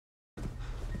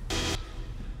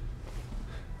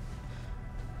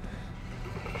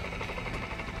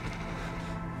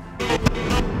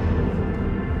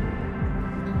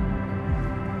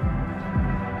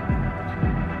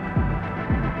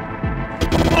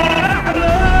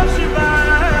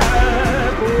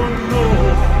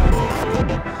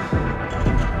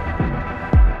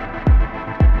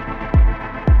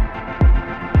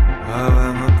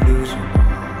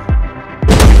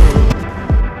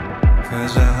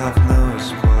have no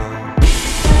espoir.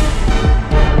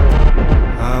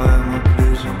 I am a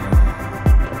Blouson Neo-Noir.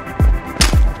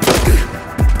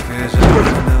 'Cause I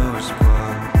have no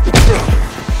espoir.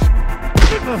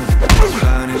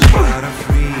 Spanish out of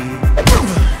free.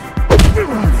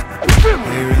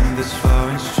 Here in this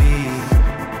foreign street.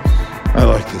 I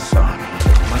like this song.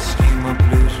 My skin, my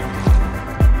Blouson Neo-Noir.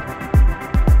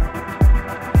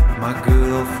 My good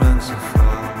old friends are far.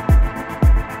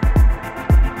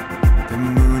 The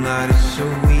moonlight is so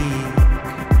weak,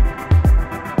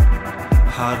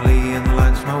 hardly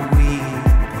enlightens my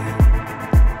weeping.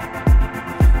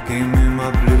 Give me my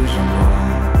Blouson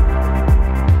Neo-Noir.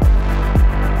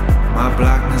 My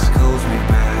blackness calls me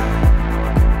back.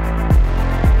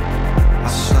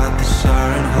 Outside the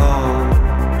siren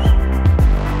halls,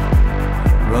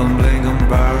 rumbling on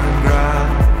barren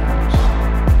grounds.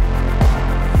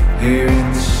 Here in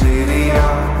the city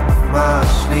of my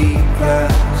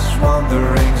sleepless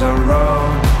wanderings, I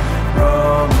roam,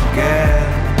 roam again.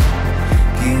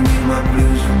 Give me my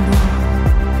Blouson Neo-Noir.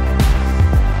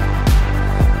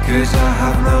 'Cause I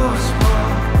have no espoir.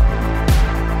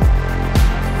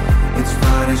 It's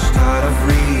vanished out of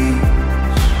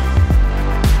reach.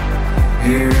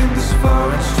 Here in this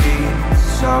foreign streets,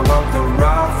 I walk the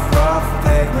rough, rough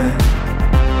pavement.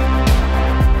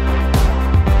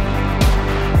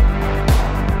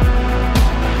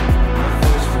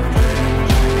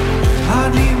 I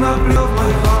need my blue of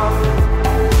my heart.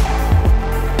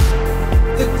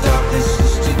 The darkness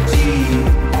is too deep,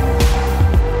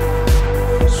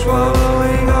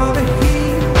 swallowing all the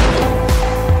heat.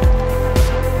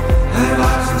 And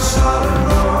lies in solid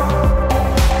roar,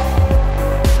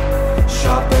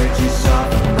 sharp edges of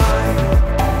the night.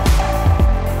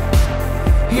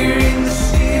 Here in the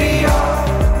city of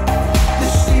the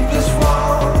sleepless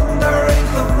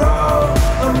wanderings, the road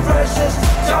embraces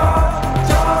the dark,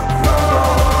 dark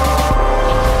road.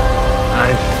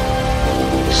 I've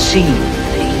seen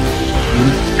things you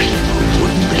people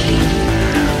wouldn't believe.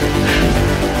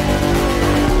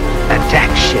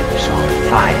 Attack ships on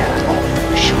fire off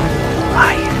the shore of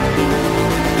Orion.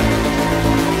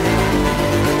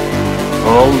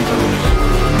 All the